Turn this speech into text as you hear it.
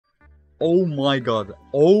Oh my god.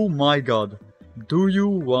 Oh my god. Do you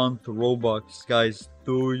want Robux, guys?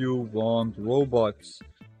 Do you want Robux?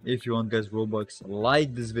 If you want, guys, Robux,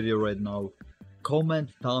 like this video right now. Comment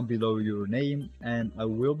down below your name, and I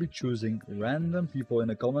will be choosing random people in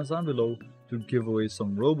the comments down below to give away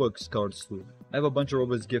some Robux cards to. I have a bunch of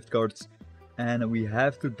Robux gift cards, and we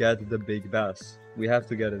have to get the big bass. We have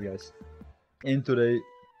to get it, guys. In today's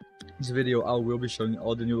video, I will be showing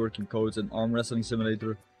all the new working codes in Arm Wrestling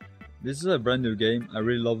Simulator. This is a brand new game. I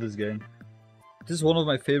really love this game. This is one of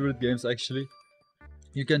my favorite games, actually.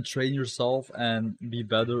 You can train yourself and be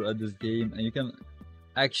better at this game, and you can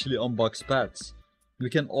actually unbox pets. We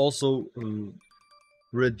can also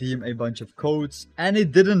redeem a bunch of codes, and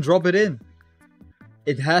it didn't drop it in.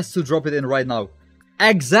 It has to drop it in right now.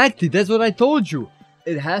 Exactly, that's what I told you.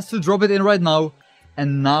 It has to drop it in right now.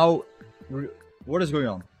 And now, what is going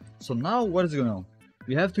on? So now, what is going on?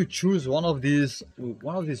 We have to choose one of these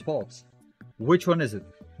pots. Which one is it?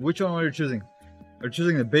 Which one are you choosing? Are you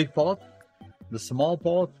choosing the big pot? The small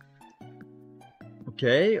pot?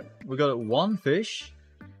 Okay, we got one fish.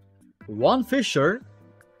 One fisher.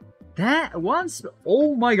 That once.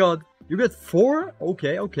 Oh my god. You get 4?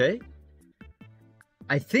 Okay, okay.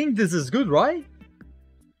 I think this is good, right?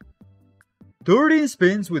 13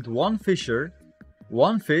 spins with one fisher,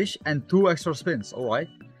 one fish, and 2 extra spins. Alright.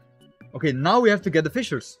 Okay, now we have to get the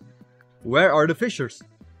fishers. Where are the fishers?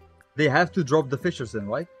 They have to drop the fishers in,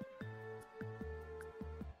 right?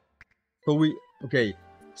 So we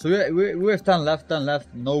have 10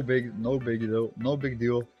 left, no big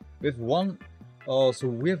deal. We have one, so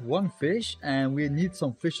we have one fish, and we need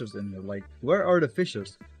some fishers in here. Like, where are the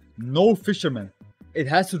fishers? No fishermen. It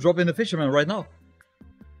has to drop in the fishermen right now.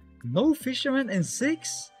 No fishermen in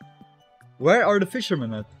 6? Where are the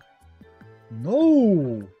fishermen at?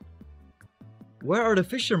 No. Where are the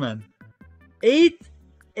fishermen? 8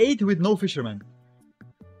 with no fishermen.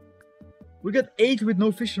 We got 8 with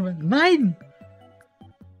no fishermen.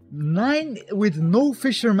 9 with no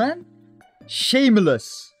fishermen.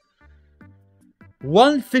 Shameless.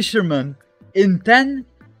 1 fisherman in 10.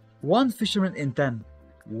 1 fisherman in 10.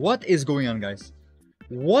 What is going on, guys?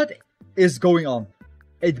 What is going on?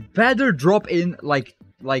 It better drop in like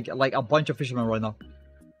a bunch of fishermen right now.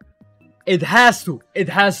 It has to. It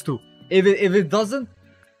has to. If it doesn't,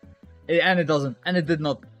 and it doesn't, and it did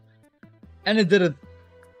not, and it didn't.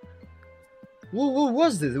 What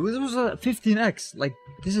was this? It was a 15x. Like,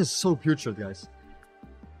 this is so putrid, guys.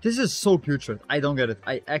 This is so putrid. I don't get it.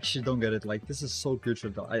 I actually don't get it. Like, this is so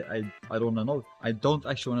putrid. I don't wanna know. I don't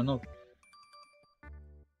actually wanna know.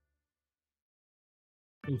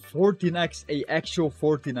 A 14x, a actual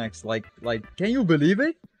 14x. Like, can you believe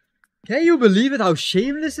it? Can you believe it? How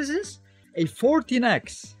shameless this is? A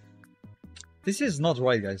 14x. This is not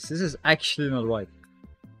right, guys. This is actually not right.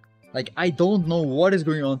 Like, I don't know what is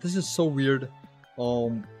going on. This is so weird.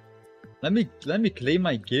 Let me claim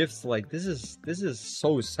my gifts. Like, this is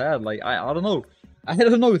so sad. Like, I don't know. I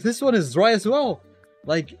don't know. This one is dry as well.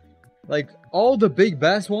 Like all the big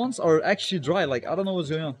bass ones are actually dry. Like, I don't know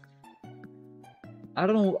what's going on. I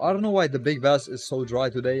don't know why the big bass is so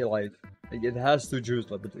dry today. Like it has to juice,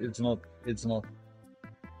 but it's not.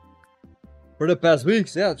 For the past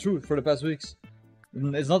weeks, yeah, true. For the past weeks,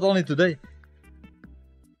 it's not only today.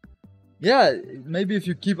 Yeah, maybe if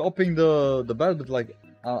you keep upping the bet, but like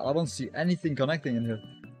I don't see anything connecting in here.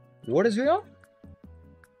 What is going on?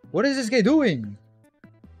 What is this guy doing?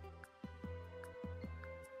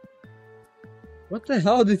 What the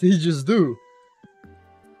hell did he just do?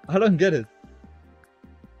 I don't get it.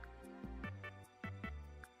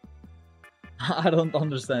 I don't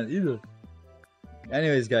understand either.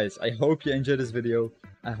 Anyways, guys, I hope you enjoyed this video.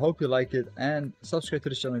 I hope you like it, and subscribe to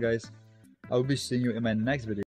the channel, guys. I will be seeing you in my next video.